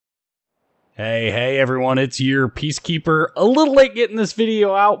Hey everyone, it's your Peacekeeper. A little late getting this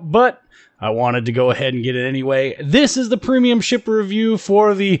video out, but I wanted to go ahead and get it anyway. This is the premium ship review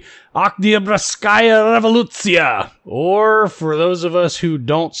for the Oktyabrskaya Revolutsiya, or for those of us who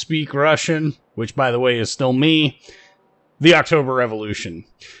don't speak Russian, which by the way is still me, the October Revolution.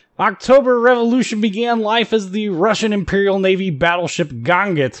 October Revolution began life as the Russian Imperial Navy battleship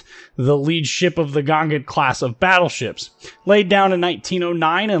Ganget, the lead ship of the Ganget class of battleships. Laid down in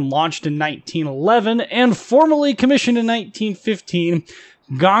 1909 and launched in 1911 and formally commissioned in 1915,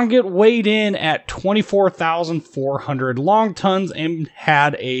 Ganget weighed in at 24,400 long tons and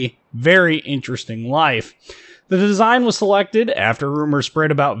had a very interesting life. The design was selected after rumors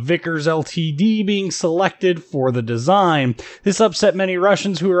spread about Vickers Ltd. being selected for the design. This upset many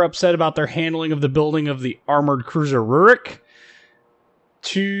Russians who were upset about their handling of the building of the armored cruiser Rurik.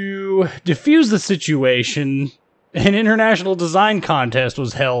 To defuse the situation, an international design contest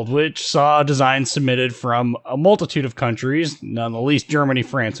was held, which saw designs submitted from a multitude of countries, none the least Germany,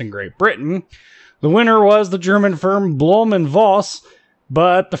 France, and Great Britain. The winner was the German firm Blohm & Voss,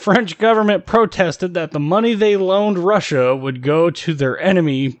 but the French government protested that the money they loaned Russia would go to their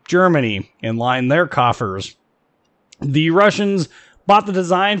enemy, Germany, and line their coffers. The Russians bought the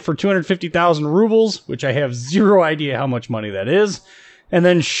design for 250,000 rubles, which I have zero idea how much money that is, and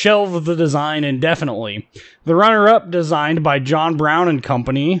then shelved the design indefinitely. The runner-up, designed by John Brown and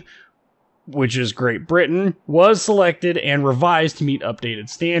Company, which is Great Britain, was selected and revised to meet updated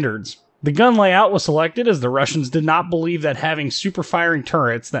standards. The gun layout was selected as the Russians did not believe that having super-firing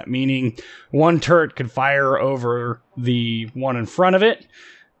turrets, that meaning one turret could fire over the one in front of it,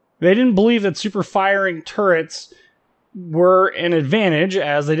 they didn't believe that super-firing turrets were an advantage,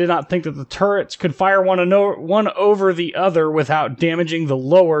 as they did not think that the turrets could fire one over the other without damaging the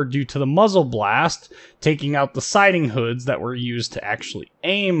lower due to the muzzle blast, taking out the sighting hoods that were used to actually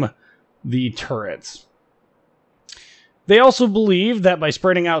aim the turrets. They also believed that by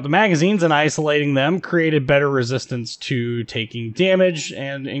spreading out the magazines and isolating them created better resistance to taking damage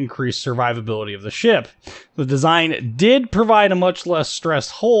and increased survivability of the ship. The design did provide a much less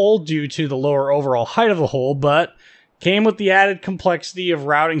stressed hull due to the lower overall height of the hull, but came with the added complexity of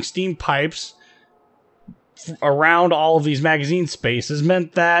routing steam pipes around all of these magazine spaces,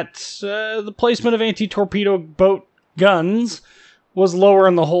 meant that the placement of anti-torpedo boat guns was lower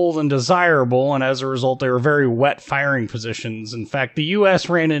in the hull than desirable, and as a result they were very wet firing positions. In fact, the US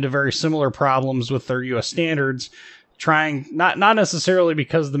ran into very similar problems with their US standards, trying, not necessarily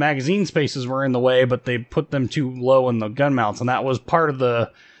because the magazine spaces were in the way, but they put them too low in the gun mounts, and that was part of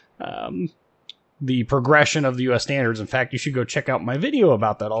the progression of the US standards. In fact, you should go check out my video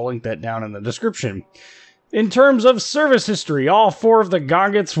about that. I'll link that down in the description. In terms of service history, all four of the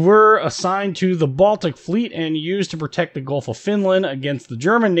Gangets were assigned to the Baltic Fleet and used to protect the Gulf of Finland against the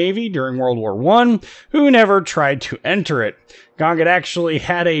German Navy during World War I, who never tried to enter it. Ganget actually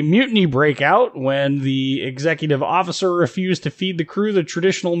had a mutiny breakout when the executive officer refused to feed the crew the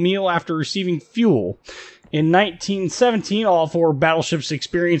traditional meal after receiving fuel. In 1917, all four battleships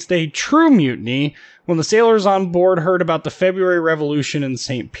experienced a true mutiny when the sailors on board heard about the February Revolution in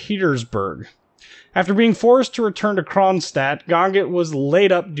St. Petersburg. After being forced to return to Kronstadt, Ganget was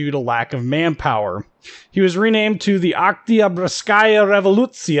laid up due to lack of manpower. He was renamed to the Oktyabrskaya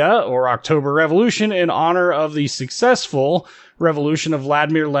Revolutsiya, or October Revolution, in honor of the successful revolution of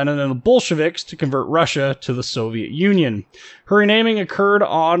Vladimir Lenin and the Bolsheviks to convert Russia to the Soviet Union. His renaming occurred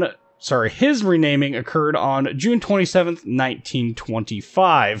on June 27,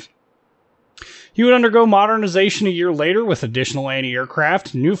 1925. He would undergo modernization a year later with additional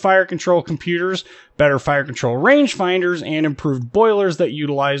anti-aircraft, new fire control computers, better fire control rangefinders, and improved boilers that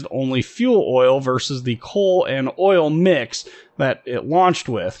utilized only fuel oil versus the coal and oil mix that it launched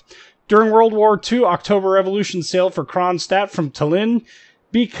with. During World War II, October Revolution sailed for Kronstadt from Tallinn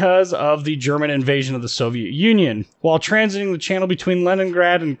because of the German invasion of the Soviet Union. While transiting the channel between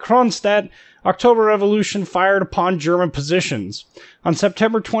Leningrad and Kronstadt, October Revolution fired upon German positions. On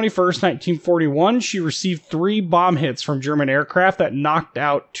September 21, 1941, she received 3 bomb hits from German aircraft that knocked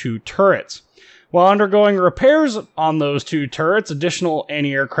out 2 turrets. While undergoing repairs on those 2 turrets, additional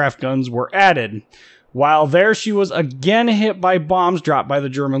anti-aircraft guns were added. While there, she was again hit by bombs dropped by the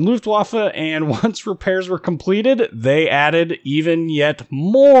German Luftwaffe, and once repairs were completed, they added even yet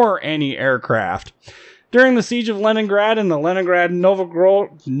more anti-aircraft. During the siege of Leningrad and the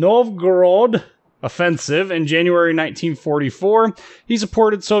Leningrad-Novgorod offensive in January 1944, he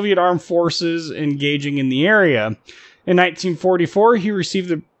supported Soviet armed forces engaging in the area. In 1944, he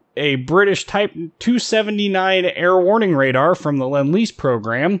received a British Type 279 air warning radar from the Lend-Lease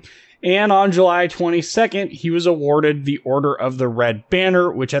program, And on July 22nd, he was awarded the Order of the Red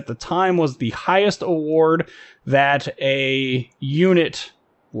Banner, which at the time was the highest award that a unit,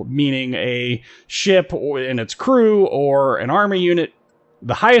 meaning a ship and its crew or an army unit,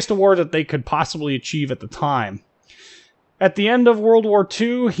 the highest award that they could possibly achieve at the time. At the end of World War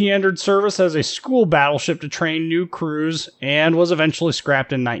II, he entered service as a school battleship to train new crews and was eventually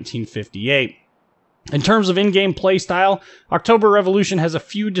scrapped in 1958. In terms of in-game playstyle, October Revolution has a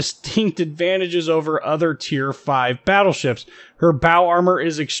few distinct advantages over other Tier 5 battleships. Her bow armor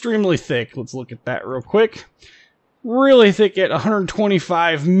is extremely thick. Let's look at that real quick. Really thick at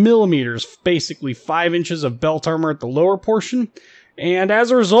 125 millimeters, basically 5 inches of belt armor at the lower portion. And as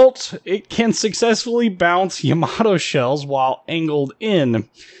a result, it can successfully bounce Yamato shells while angled in.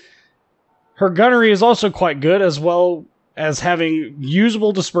 Her gunnery is also quite good, as well as having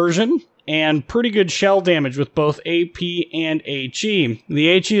usable dispersion and pretty good shell damage with both AP and HE.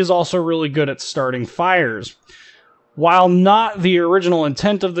 The HE is also really good at starting fires. While not the original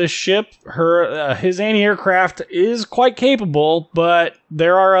intent of this ship, his anti-aircraft is quite capable, but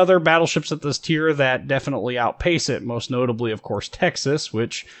there are other battleships at this tier that definitely outpace it, most notably, of course, Texas,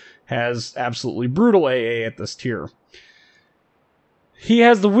 which has absolutely brutal AA at this tier. He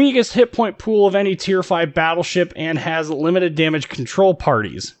has the weakest hit point pool of any Tier 5 battleship and has limited damage control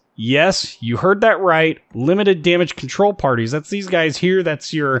parties. Yes, you heard that right. Limited damage control parties. That's these guys here.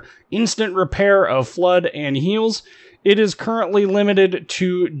 That's your instant repair of flood and heals. It is currently limited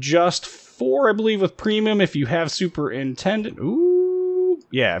to just 4, I believe, with premium. If you have superintendent. Ooh.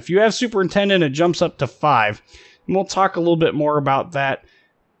 Yeah, if you have superintendent, it jumps up to 5. And we'll talk a little bit more about that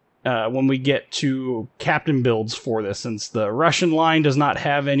when we get to captain builds for this. Since the Russian line does not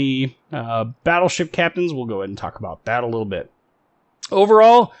have any battleship captains, we'll go ahead and talk about that a little bit.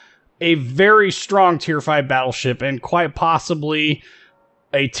 Overall, a very strong Tier 5 battleship, and quite possibly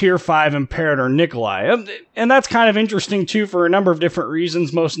a Tier 5 Imperator Nikolai. And that's kind of interesting, too, for a number of different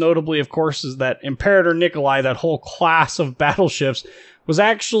reasons. Most notably, of course, is that Imperator Nikolai, that whole class of battleships, was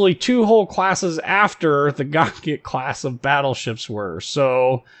actually 2 whole classes after the Gonket class of battleships were.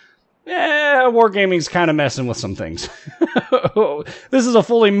 So, Wargaming's kind of messing with some things. This is a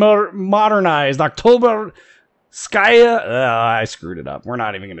fully modernized Oktyabrskaya. I screwed it up. We're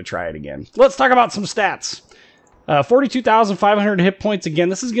not even going to try it again. Let's talk about some stats. 42,500 hit points. Again,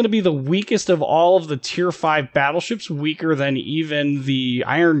 this is going to be the weakest of all of the Tier 5 battleships. Weaker than even the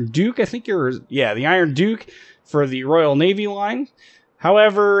Iron Duke. The Iron Duke for the Royal Navy line.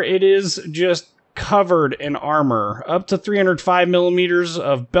 However, it is just covered in armor. Up to 305 millimeters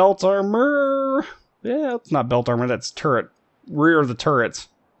of belt armor. Yeah, it's not belt armor. That's rear of the turrets.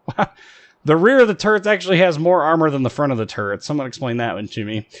 The rear of the turrets actually has more armor than the front of the turret. Someone explain that one to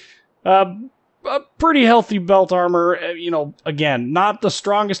me. A pretty healthy belt armor. Again, not the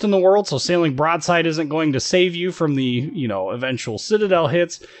strongest in the world, so sailing broadside isn't going to save you from the, eventual Citadel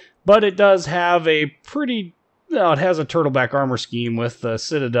hits. But it does have a pretty... it has a turtleback armor scheme with the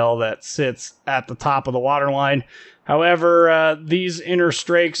Citadel that sits at the top of the waterline. However, these inner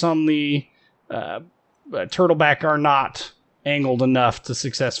strakes on the turtleback are not angled enough to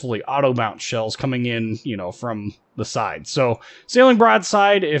successfully auto-mount shells coming in, from the side. So, sailing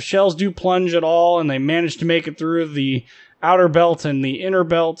broadside, if shells do plunge at all and they manage to make it through the outer belt and the inner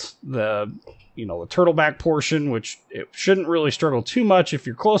belt, the turtleback portion, which it shouldn't really struggle too much if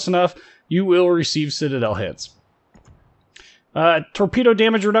you're close enough, you will receive Citadel hits. Torpedo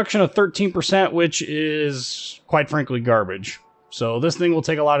damage reduction of 13%, which is, quite frankly, garbage. So this thing will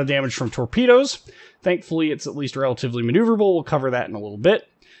take a lot of damage from torpedoes. Thankfully, it's at least relatively maneuverable. We'll cover that in a little bit.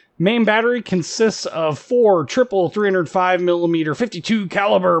 Main battery consists of 4 triple 305mm 52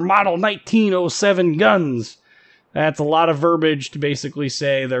 caliber model 1907 guns. That's a lot of verbiage to basically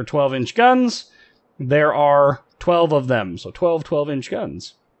say they're 12-inch guns. There are 12 of them, so 12 12-inch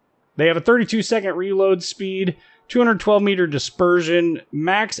guns. They have a 32-second reload speed, 212-meter dispersion,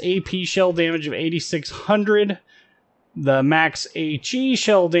 max AP shell damage of 8,600, the max HE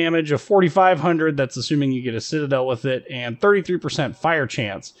shell damage of 4,500, that's assuming you get a Citadel with it, and 33% fire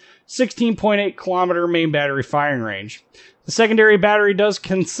chance. 16.8 kilometer main battery firing range. The secondary battery does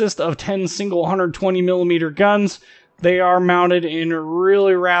consist of 10 single 120mm guns. They are mounted in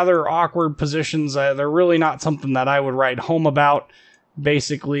really rather awkward positions. They're really not something that I would write home about.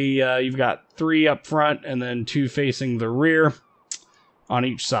 Basically, you've got 3 up front and then 2 facing the rear on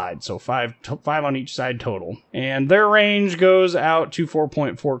each side. So 5 on each side total. And their range goes out to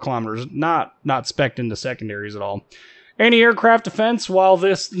 4.4 kilometers. Not spec'd into secondaries at all. Anti-aircraft defense, while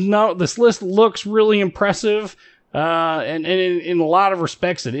this list looks really impressive, And in a lot of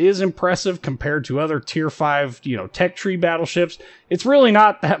respects, it is impressive compared to other Tier 5, tech tree battleships. It's really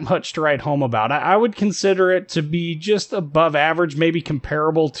not that much to write home about. I would consider it to be just above average, maybe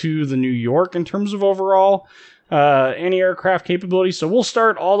comparable to the New York in terms of overall anti-aircraft capability. So we'll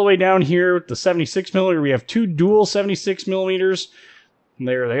start all the way down here with the 76mm. We have two dual 76mm.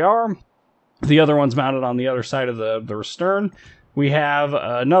 There they are. The other one's mounted on the other side of the stern. We have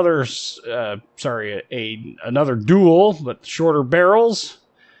another dual, but shorter barrels,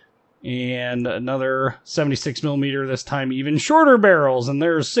 and another 76mm, this time even shorter barrels, and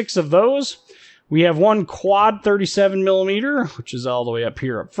there's 6 of those. We have one quad 37mm, which is all the way up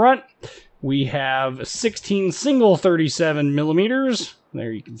here up front. We have 16 single 37mm.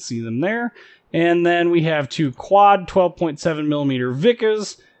 There, you can see them there. And then we have 2 quad 12.7mm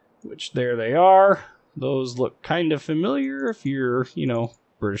Vicas, which there they are. Those look kind of familiar if you're,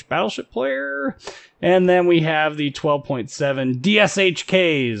 British battleship player. And then we have the 12.7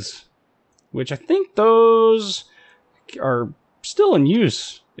 DSHKs, which I think those are still in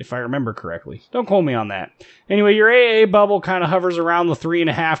use, if I remember correctly. Don't quote me on that. Anyway, your AA bubble kind of hovers around the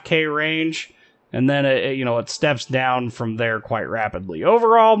 3.5K range, and then it steps down from there quite rapidly.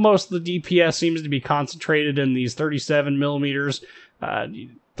 Overall, most of the DPS seems to be concentrated in these 37mm,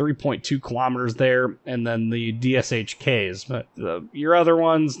 3.2 kilometers there, and then the DSHKs. But your other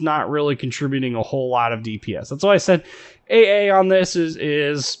ones not really contributing a whole lot of DPS. That's why I said AA on this is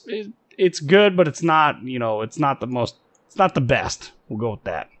it's good, but it's not it's not the best. We'll go with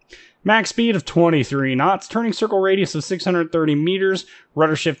that. Max speed of 23 knots, turning circle radius of 630 meters,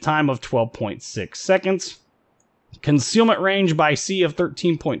 rudder shift time of 12.6 seconds. Concealment range by sea of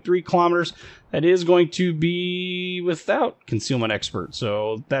 13.3 kilometers. That is going to be without concealment expert,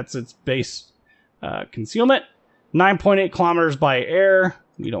 so that's its base concealment. 9.8 kilometers by air.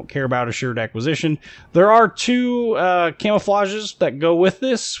 We don't care about assured acquisition. There are 2 camouflages that go with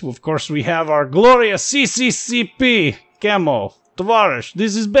this. Of course, we have our glorious CCCP camo. Tavarish,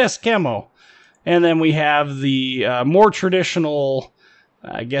 this is best camo. And then we have the more traditional,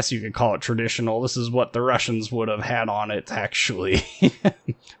 I guess you could call it traditional. This is what the Russians would have had on it, actually.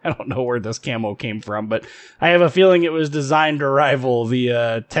 I don't know where this camo came from, but I have a feeling it was designed to rival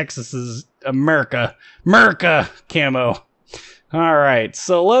the Texas's America camo. All right,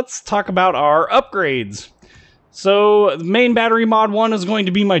 so let's talk about our upgrades. So the main battery mod 1 is going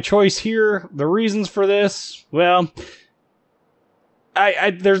to be my choice here. The reasons for this, well,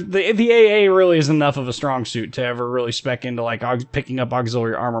 the AA really is enough of a strong suit to ever really spec into like picking up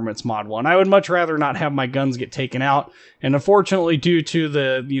auxiliary armaments mod 1. I would much rather not have my guns get taken out, and unfortunately, due to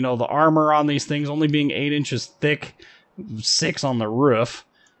the the armor on these things only being 8 inches thick, 6 on the roof,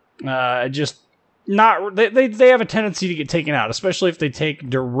 they have a tendency to get taken out, especially if they take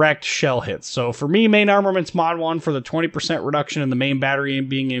direct shell hits. So for me, main armaments mod 1 for the 20% reduction in the main battery and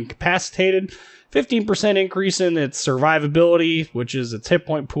being incapacitated, 15% increase in its survivability, which is its hit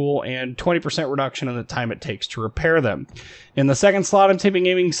point pool, and 20% reduction in the time it takes to repair them. In the second slot, I'm tipping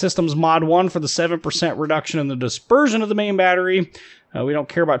Aiming Systems Mod 1 for the 7% reduction in the dispersion of the main battery. We don't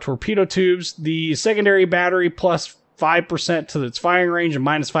care about torpedo tubes. The secondary battery plus 5% to its firing range and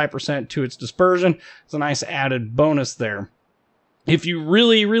minus 5% to its dispersion. It's a nice added bonus there. If you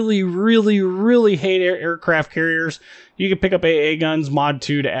really, really, really, really hate aircraft carriers, you can pick up AA Guns Mod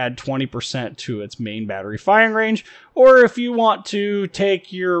 2 to add 20% to its main battery firing range. Or if you want to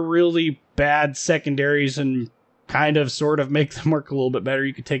take your really bad secondaries and kind of sort of make them work a little bit better,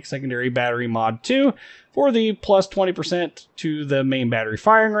 you could take Secondary Battery Mod 2 for the plus 20% to the main battery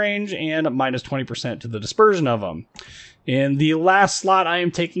firing range and minus 20% to the dispersion of them. In the last slot, I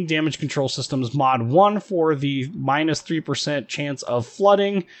am taking Damage Control Systems Mod 1 for the minus 3% chance of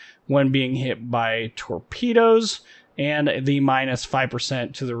flooding when being hit by torpedoes, and the minus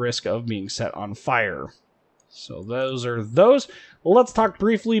 5% to the risk of being set on fire. So those are those. Let's talk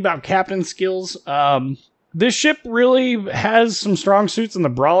briefly about captain skills. This ship really has some strong suits in the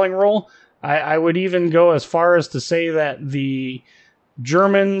brawling role. I would even go as far as to say that the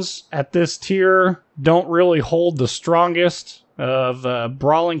Germans at this tier don't really hold the strongest of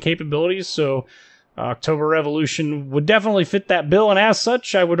brawling capabilities, so October Revolution would definitely fit that bill, and as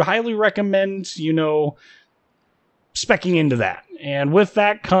such, I would highly recommend, specking into that. And with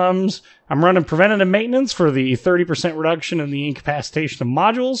that comes, I'm running preventative maintenance for the 30% reduction in the incapacitation of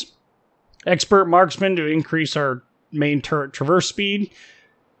modules, expert marksman to increase our main turret traverse speed,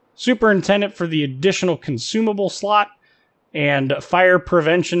 superintendent for the additional consumable slot, and fire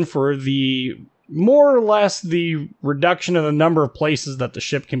prevention for the more or less the reduction of the number of places that the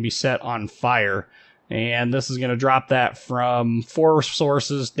ship can be set on fire. And this is going to drop that from 4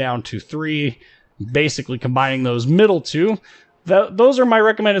 sources down to 3. basically combining those middle two. Those are my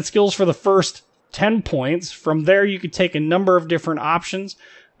recommended skills for the first 10 points. From there, you could take a number of different options.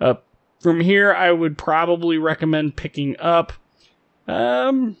 From here, I would probably recommend picking up,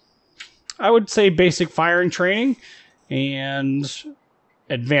 I would say basic firing training and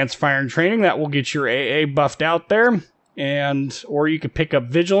advanced firing training. That will get your AA buffed out there. Or you could pick up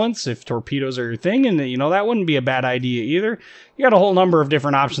vigilance if torpedoes are your thing, and that wouldn't be a bad idea either. You got a whole number of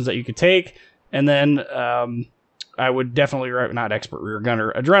different options that you could take, and then I would definitely not expert rear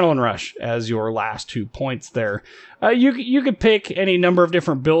gunner, adrenaline rush as your last 2 points there. You could pick any number of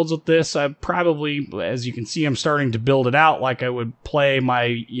different builds with this. I probably, as you can see, I'm starting to build it out like I would play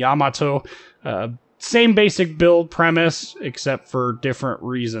my Yamato. Same basic build premise, except for different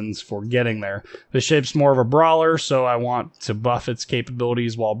reasons for getting there. The ship's more of a brawler, so I want to buff its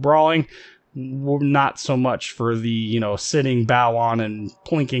capabilities while brawling. Not so much for the, sitting bow on and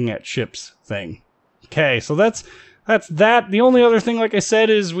plinking at ships thing. Okay, so that's that. The only other thing, like I said,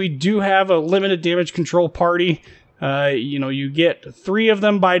 is we do have a limited damage control party. You get 3 of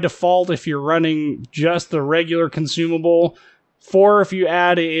them by default if you're running just the regular consumable. 4 if you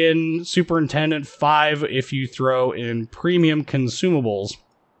add in Superintendent, 5 if you throw in premium consumables.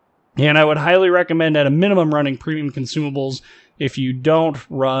 And I would highly recommend at a minimum running premium consumables if you don't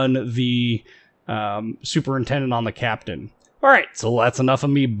run the Superintendent on the Captain. Alright, so that's enough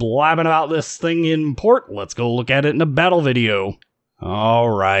of me blabbing about this thing in port. Let's go look at it in a battle video.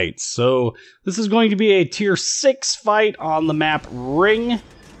 Alright, so this is going to be a tier 6 fight on the map Ring.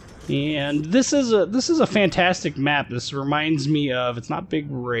 And this is a fantastic map. This reminds me of, it's not Big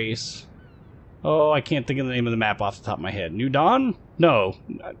Race. Oh, I can't think of the name of the map off the top of my head. New Dawn? No.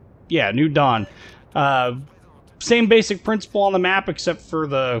 Yeah, New Dawn. Same basic principle on the map, except for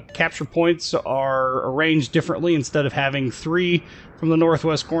the capture points are arranged differently. Instead of having 3 from the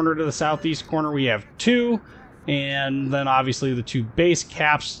northwest corner to the southeast corner, we have 2. And then obviously the 2 base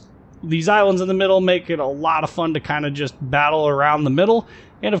caps. These islands in the middle make it a lot of fun to kind of just battle around the middle.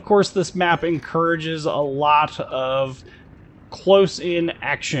 And of course, this map encourages a lot of close-in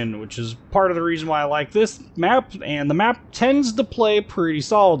action, which is part of the reason why I like this map, and the map tends to play pretty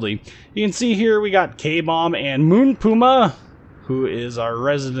solidly. You can see here we got K-Bomb and Moon Puma, who is our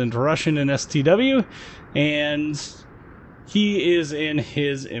resident Russian in STW, and he is in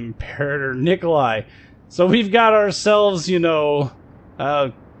his Imperator Nikolai. So we've got ourselves,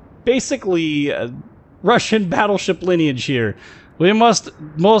 basically a Russian battleship lineage here. We must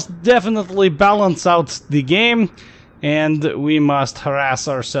most definitely balance out the game, and we must harass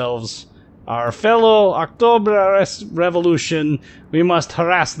ourselves. Our fellow Oktyabrskaya Revolution, we must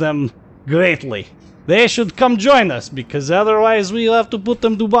harass them greatly. They should come join us, because otherwise we'll have to put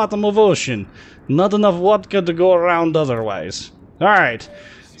them to bottom of ocean. Not enough vodka to go around otherwise. Alright,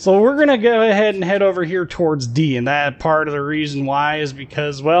 so we're going to go ahead and head over here towards D, and that part of the reason why is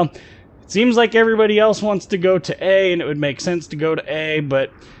because, well, it seems like everybody else wants to go to A, and it would make sense to go to A,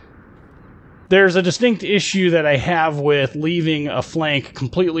 but there's a distinct issue that I have with leaving a flank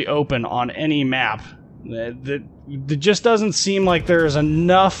completely open on any map. It just doesn't seem like there's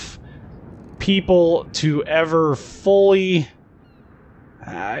enough people to ever fully...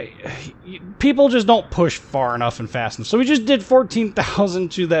 people just don't push far enough and fast enough. So we just did 14,000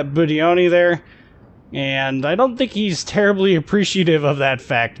 to that Budioni there. And I don't think he's terribly appreciative of that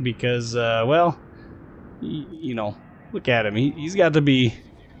fact because, well, look at him. He's got to be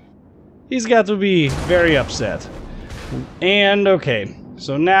very upset. And, okay,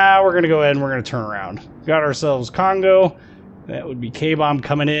 so now we're going to go ahead and we're going to turn around. Got ourselves Congo. That would be K-Bomb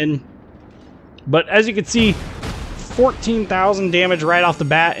coming in. But as you can see, 14,000 damage right off the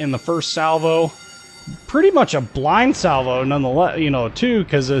bat in the first salvo. Pretty much a blind salvo, nonetheless, too,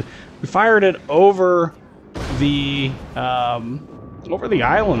 because we fired it over the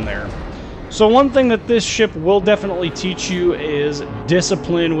island there. So one thing that this ship will definitely teach you is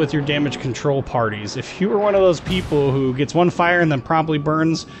discipline with your damage control parties. If you are one of those people who gets one fire and then promptly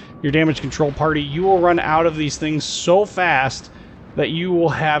burns your damage control party, you will run out of these things so fast that you will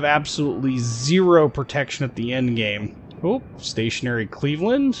have absolutely zero protection at the end game. Oh, stationary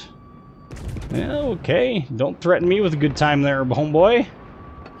Cleveland. Yeah, okay, don't threaten me with a good time there, homeboy.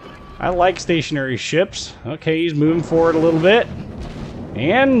 I like stationary ships. Okay, he's moving forward a little bit.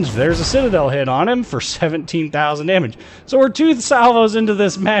 And there's a Citadel hit on him for 17,000 damage. So we're 2 salvos into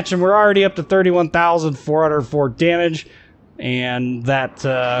this match, and we're already up to 31,404 damage. And that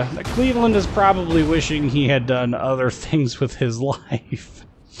Cleveland is probably wishing he had done other things with his life.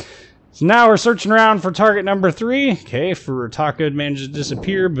 So now we're searching around for target number 3. Okay, Furutaka had managed to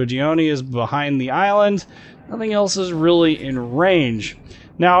disappear. Budioni is behind the island. Nothing else is really in range.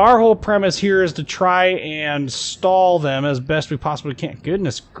 Now, our whole premise here is to try and stall them as best we possibly can.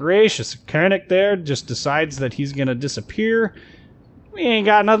 Goodness gracious, Koenig there just decides that he's going to disappear. We ain't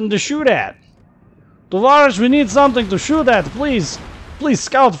got nothing to shoot at. Tovarishch, we need something to shoot at. Please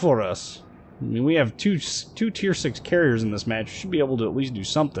scout for us. I mean, we have two tier 6 carriers in this match. We should be able to at least do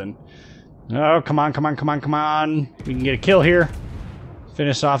something. Oh, come on, come on, come on, come on. We can get a kill here.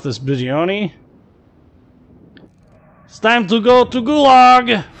 Finish off this Bigioni. It's time to go to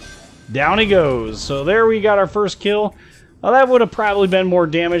Gulag! Down he goes. So there we got our first kill. Well, that would have probably been more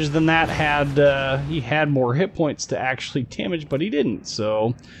damage than that had he had more hit points to actually damage, but he didn't.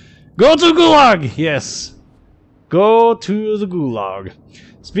 So, go to Gulag! Yes. Go to the Gulag.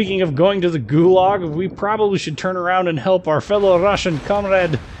 Speaking of going to the Gulag, we probably should turn around and help our fellow Russian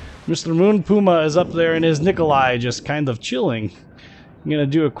comrade. Mr. Moon Puma is up there in his Nikolai, just kind of chilling. I'm going to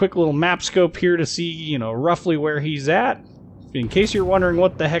do a quick little map scope here to see, you know, roughly where he's at. In case you're wondering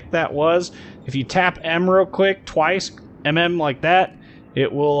what the heck that was, if you tap M real quick, twice, MM like that,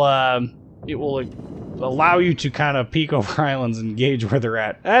 it will allow you to kind of peek over islands and gauge where they're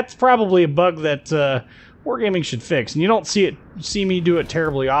at. That's probably a bug that Wargaming should fix, and you don't see me do it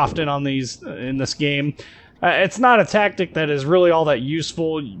terribly often on these in this game. It's not a tactic that is really all that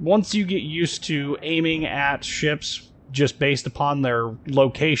useful. Once you get used to aiming at ships just based upon their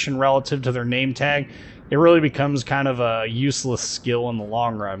location relative to their name tag, it really becomes kind of a useless skill in the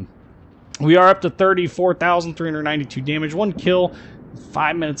long run. We are up to 34,392 damage, 1 kill,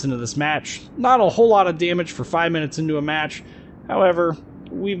 5 minutes into this match. Not a whole lot of damage for 5 minutes into a match. However,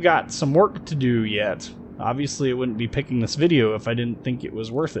 we've got some work to do yet. Obviously, I wouldn't be picking this video if I didn't think it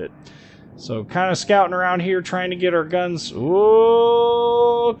was worth it. So, kind of scouting around here, trying to get our guns.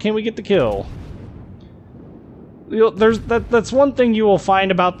 Oh, can we get the kill? That's one thing you will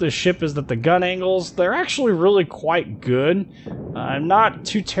find about this ship is that the gun angles, they're actually really quite good. I'm not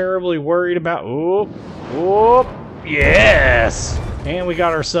too terribly worried about... Oh, yes! And we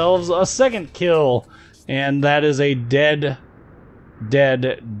got ourselves a second kill. And that is a dead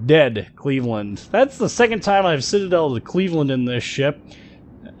Cleveland. That's the second time I've citadeled the Cleveland in this ship.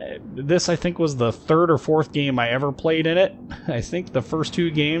 This, I think, was the 3rd or 4th game I ever played in it. I think the first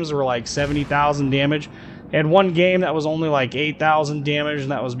 2 games were like 70,000 damage. And one game that was only like 8,000 damage,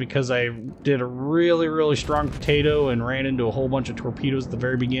 and that was because I did a really, really strong potato and ran into a whole bunch of torpedoes at the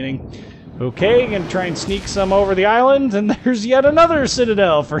very beginning. Okay, gonna try and sneak some over the island, and there's yet another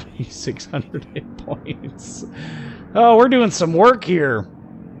citadel for 600 hit points. Oh, we're doing some work here.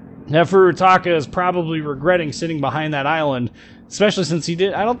 Now, Furutaka is probably regretting sitting behind that island, especially since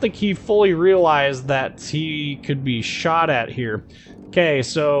I don't think he fully realized that he could be shot at here. Okay,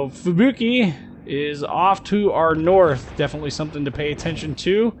 so Fubuki is off to our north. Definitely something to pay attention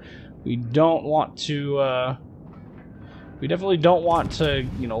to. We don't want to, we definitely don't want to,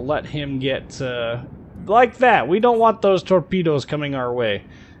 you know, let him get, like that. We don't want those torpedoes coming our way.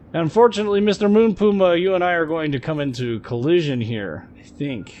 Unfortunately, Mr. Moon Puma, you and I are going to come into collision here, I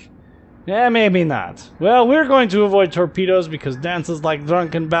think. Yeah, maybe not. Well, we're going to avoid torpedoes because dances like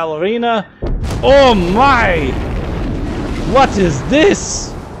drunken ballerina. Oh my! What is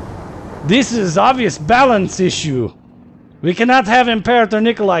this? This is obvious balance issue. We cannot have Imperator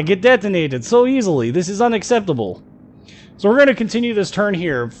Nikolai get detonated so easily. This is unacceptable. So we're going to continue this turn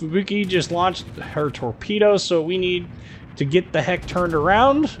here. Fubuki just launched her torpedo, so we need to get the heck turned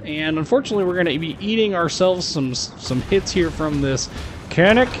around. And unfortunately, we're going to be eating ourselves some hits here from this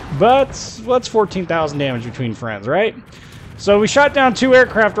Koenig. But what's 14,000 damage between friends, right? So we shot down 2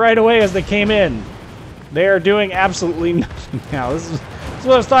 aircraft right away as they came in. They are doing absolutely nothing now. This is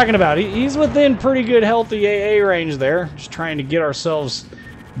what I was talking about. He's within pretty good healthy AA range there. Just trying to get ourselves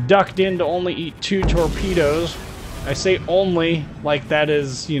ducked in to only eat 2 torpedoes. I say only like that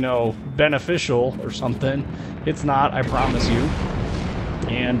is, you know, beneficial or something. It's not, I promise you.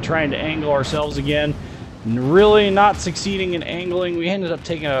 And trying to angle ourselves again. Really not succeeding in angling. We ended up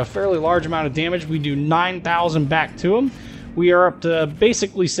taking a fairly large amount of damage. We do 9,000 back to him. We are up to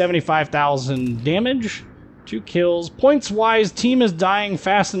basically 75,000 damage. 2 kills. Points-wise, team is dying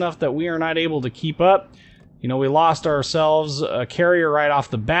fast enough that we are not able to keep up. You know, we lost ourselves a carrier right off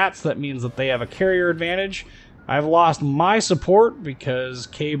the bat, so that means that they have a carrier advantage. I've lost my support because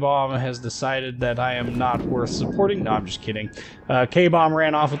K-Bomb has decided that I am not worth supporting. No, I'm just kidding. K-Bomb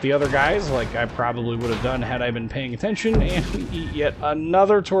ran off with the other guys, like I probably would have done had I been paying attention, and we eat yet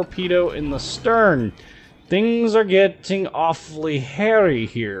another torpedo in the stern. Things are getting awfully hairy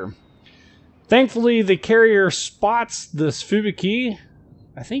here. Thankfully, the carrier spots this Fubuki.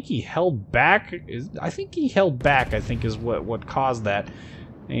 I think he held back. I think is what caused that.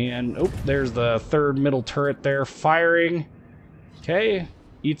 And, oh, there's the 3rd middle turret there firing. Okay.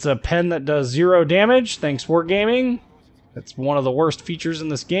 Eats a pen that does 0 damage. Thanks, Wargaming. That's one of the worst features in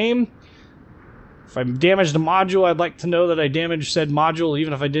this game. If I damaged a module, I'd like to know that I damaged said module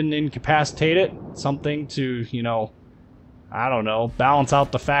even if I didn't incapacitate it. Something to, you know, I don't know, balance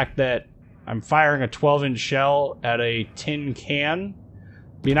out the fact that I'm firing a 12-inch shell at a tin can.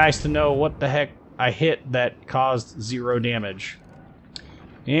 Be nice to know what the heck I hit that caused 0 damage.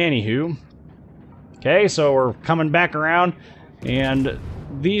 Anywho. Okay, so we're coming back around, and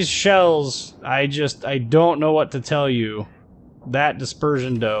these shells, I don't know what to tell you. That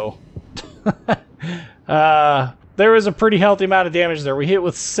dispersion dough. There was a pretty healthy amount of damage there. We hit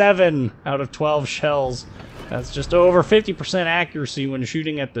with 7 out of 12 shells. That's just over 50% accuracy when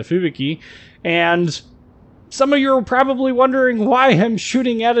shooting at the Fubuki. And some of you are probably wondering why I'm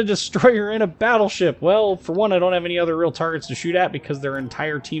shooting at a destroyer in a battleship. Well, for one, I don't have any other real targets to shoot at because their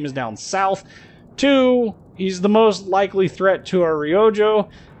entire team is down south. 2, he's the most likely threat to our Ryojo,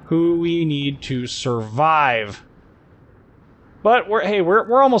 who we need to survive. But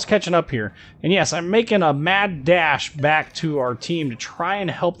we're almost catching up here. And yes, I'm making a mad dash back to our team to try and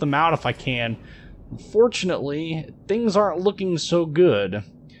help them out if I can. Unfortunately, things aren't looking so good.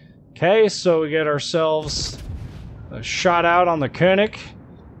 Okay, so we get ourselves a shot out on the König.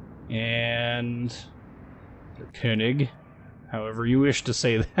 And the König, however you wish to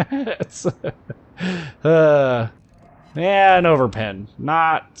say that. Yeah, an overpen.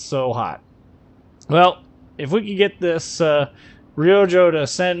 Not so hot. Well, if we could get this Ryojo to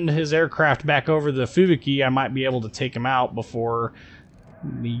send his aircraft back over the Fubuki, I might be able to take him out before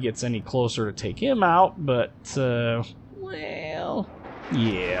he gets any closer to take him out, but, well,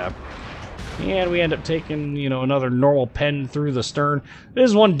 yeah. And we end up taking, you know, another normal pen through the stern.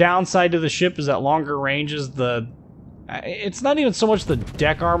 There's one downside to the ship is at longer ranges, it's not even so much the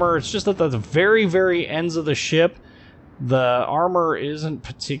deck armor, it's just that the very, very ends of the ship, the armor isn't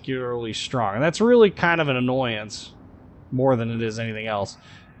particularly strong. And that's really kind of an annoyance, more than it is anything else.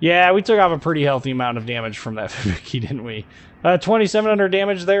 Yeah, we took off a pretty healthy amount of damage from that Fubuki, didn't we? 2,700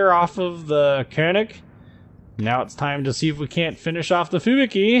 damage there off of the König. Now it's time to see if we can't finish off the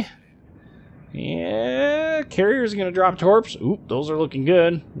Fubuki. Yeah, carrier's gonna drop torps. Oop, those are looking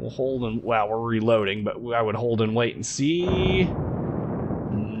good. We'll hold and, well, we're reloading, but I would hold and wait and see.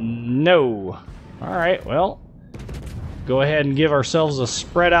 No. Alright, well, go ahead and give ourselves a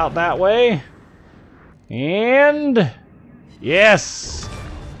spread out that way. And yes!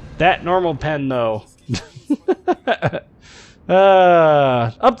 That normal pen, though.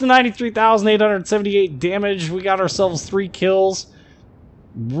 Up to 93,878 damage. We got ourselves 3 kills.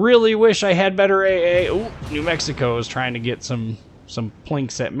 Really wish I had better AA. Ooh, New Mexico is trying to get some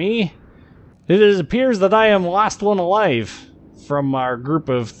plinks at me. It appears that I am last one alive from our group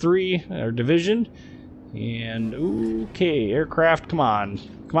of 3, our division. And okay, aircraft, come on.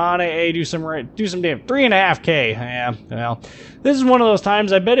 Come on, AA, do some damage. 3.5K. Yeah, well, this is one of those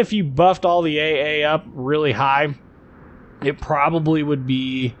times, I bet if you buffed all the AA up really high, it probably would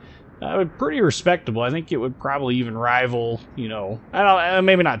be pretty respectable. I think it would probably even rival, you know,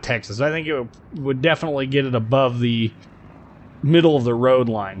 maybe not Texas. I think it would definitely get it above the middle of the road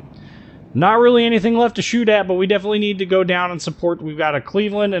line. Not really anything left to shoot at, but we definitely need to go down and support. We've got a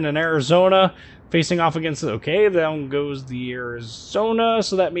Cleveland and an Arizona facing off against, okay, down goes the Arizona,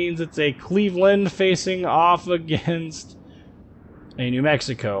 so that means it's a Cleveland facing off against a New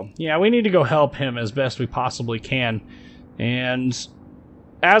Mexico. Yeah, we need to go help him as best we possibly can. And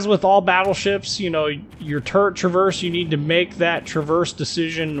as with all battleships, you know, your turret traverse, you need to make that traverse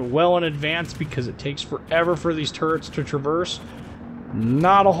decision well in advance because it takes forever for these turrets to traverse.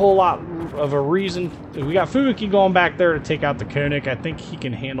 Not a whole lot of a reason. We got Fubuki going back there to take out the König. I think he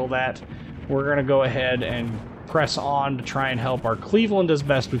can handle that. We're going to go ahead and press on to try and help our Cleveland as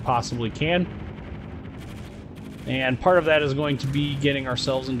best we possibly can. And part of that is going to be getting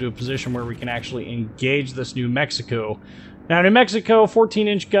ourselves into a position where we can actually engage this New Mexico. Now, New Mexico,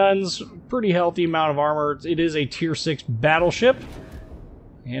 14-inch guns, pretty healthy amount of armor. It is a Tier 6 battleship.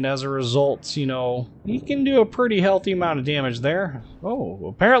 And as a result, you know, he can do a pretty healthy amount of damage there. Oh,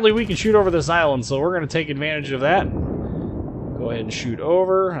 apparently we can shoot over this island, so we're going to take advantage of that. Go ahead and shoot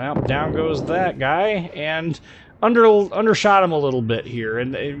over. Well, down goes that guy. And undershot him a little bit here.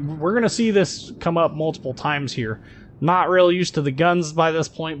 And we're going to see this come up multiple times here. Not real used to the guns by this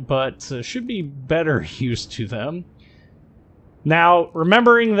point, but should be better used to them. Now,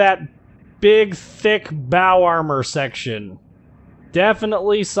 remembering that big, thick bow armor section,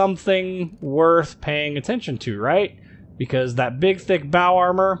 definitely something worth paying attention to, right? Because that big, thick bow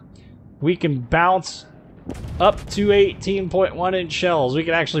armor, we can bounce up to 18.1 inch shells. We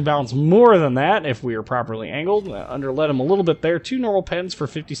could actually bounce more than that if we are properly angled. Underlet him a little bit there. 2 normal pens for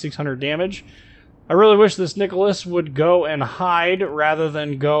 5,600 damage. I really wish this Nicholas would go and hide rather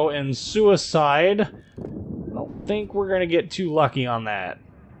than go and suicide. I don't think we're going to get too lucky on that.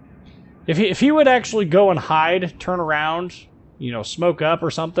 If he would actually go and hide, turn around, you know, smoke up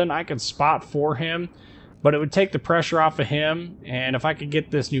or something, I could spot for him. But it would take the pressure off of him, and if I could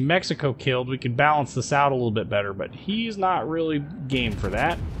get this New Mexico killed, we could balance this out a little bit better, but he's not really game for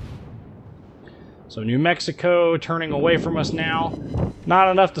that. So New Mexico turning away from us now.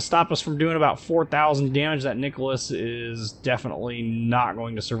 Not enough to stop us from doing about 4,000 damage. That Nicholas is definitely not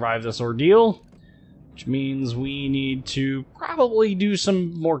going to survive this ordeal, which means we need to probably do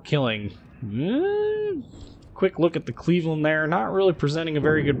some more killing. Quick look at the Cleveland there. Not really presenting a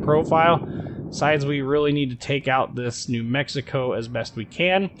very good profile. Besides, we really need to take out this New Mexico as best we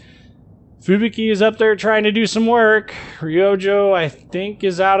can. Fubuki is up there trying to do some work. Ryojo, I think,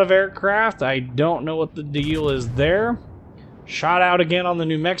 is out of aircraft. I don't know what the deal is there. Shot out again on the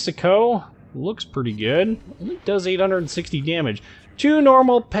New Mexico. Looks pretty good. It does 860 damage. 2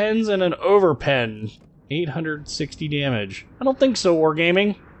 normal pens and an overpen. 860 damage. I don't think so,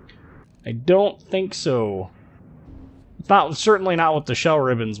 Wargaming. I don't think so. It's not, certainly not what the shell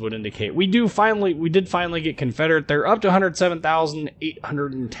ribbons would indicate. We did finally get Confederate. They're up to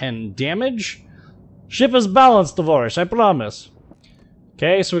 107,810 damage. Ship is balanced, Tavorish, I promise.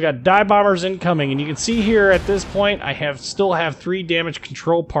 Okay, so we got dive bombers incoming, and you can see here at this point I still have 3 damage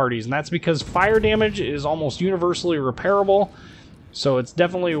control parties, and that's because fire damage is almost universally repairable, so it's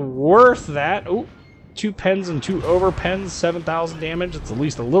definitely worth that. Ooh, 2 pens and 2 overpens, 7,000 damage. It's at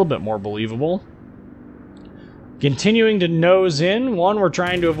least a little bit more believable. Continuing to nose in. 1, we're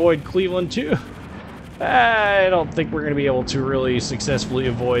trying to avoid Cleveland. 2, I don't think we're going to be able to really successfully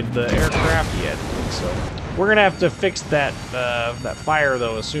avoid the aircraft yet. So we're going to have to fix that that fire,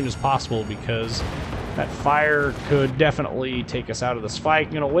 though, as soon as possible, because that fire could definitely take us out of this fight.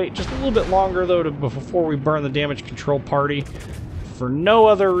 I'm going to wait just a little bit longer, though, before we burn the damage control party. For no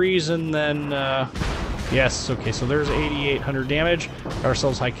other reason than... yes, okay, so there's 8,800 damage. Got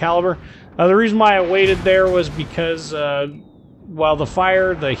ourselves high caliber. The reason why I waited there was because while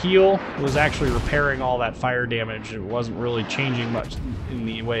the heal was actually repairing all that fire damage, it wasn't really changing much in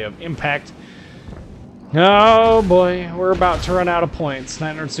the way of impact. Oh boy, we're about to run out of points.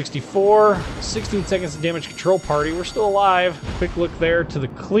 964, 16 seconds of damage control party. We're still alive. Quick look there to the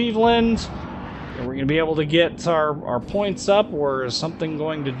Cleveland. Are we going to be able to get our points up, or is something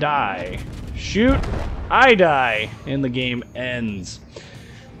going to die? Shoot! I die! And the game ends.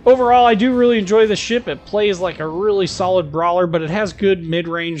 Overall, I do really enjoy the ship. It plays like a really solid brawler, but it has good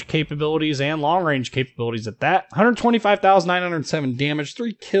mid-range capabilities and long-range capabilities at that. 125,907 damage,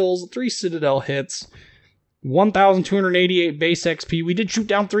 3 kills, 3 Citadel hits, 1,288 base XP. We did shoot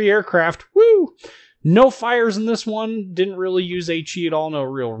down 3 aircraft. Woo! No fires in this one. Didn't really use HE at all. No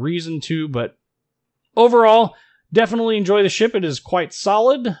real reason to, but overall, definitely enjoy the ship. It is quite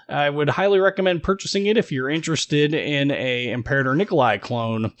solid. I would highly recommend purchasing it if you're interested in a Imperator Nikolai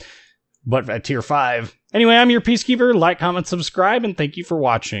clone, but at tier 5. Anyway, I'm your Peacekeeper. Like, comment, subscribe, and thank you for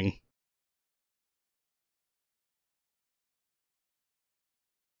watching.